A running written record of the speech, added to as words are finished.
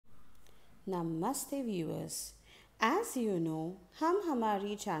नमस्ते viewers. As you know, हम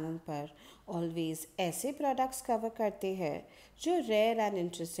हमारी चैनल पर ऑलवेज ऐसे प्रोडक्ट्स कवर करते हैं जो रेयर एंड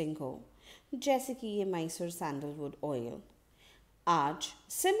इंटरेस्टिंग हो, जैसे कि ये मैसूर सैंडलवुड ऑयल। आज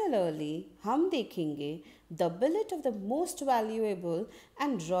सिमिलरली हम देखेंगे the bill rate of the most valuable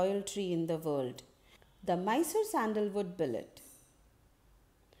and royal tree in the world, the Mysore sandalwood bill rate.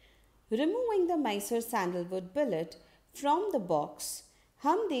 Removing the Mysore Sandalwood Billet from the box,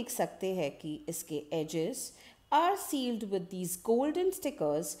 हम देख सकते हैं कि इसके edges are sealed with these golden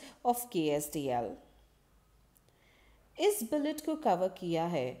stickers of KSDL. इस billet को cover किया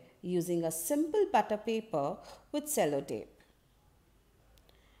है using a simple butter paper with sellotape.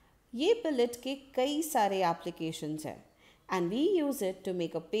 ये billet के कई सारे applications हैं and we use it to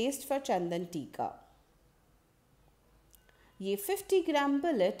make a paste for chandan tika. ये 50 gram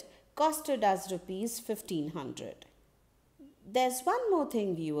billet costed us rupees 1500. There's one more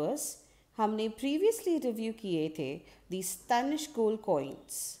thing viewers, हमने previously review किए थे these Spanish gold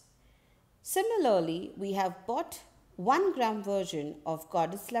coins. Similarly, we have bought 1 gram version of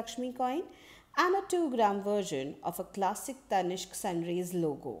Goddess Lakshmi coin and a 2 gram version of a classic Tanishq sunrays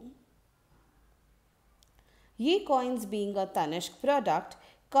logo. ये coins being a Tanishq product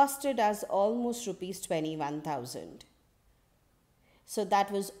costed us almost rupees 21,000. So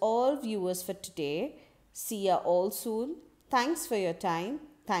that was all viewers for today. See ya all soon. Thanks for your time.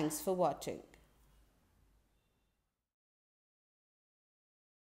 Thanks for watching.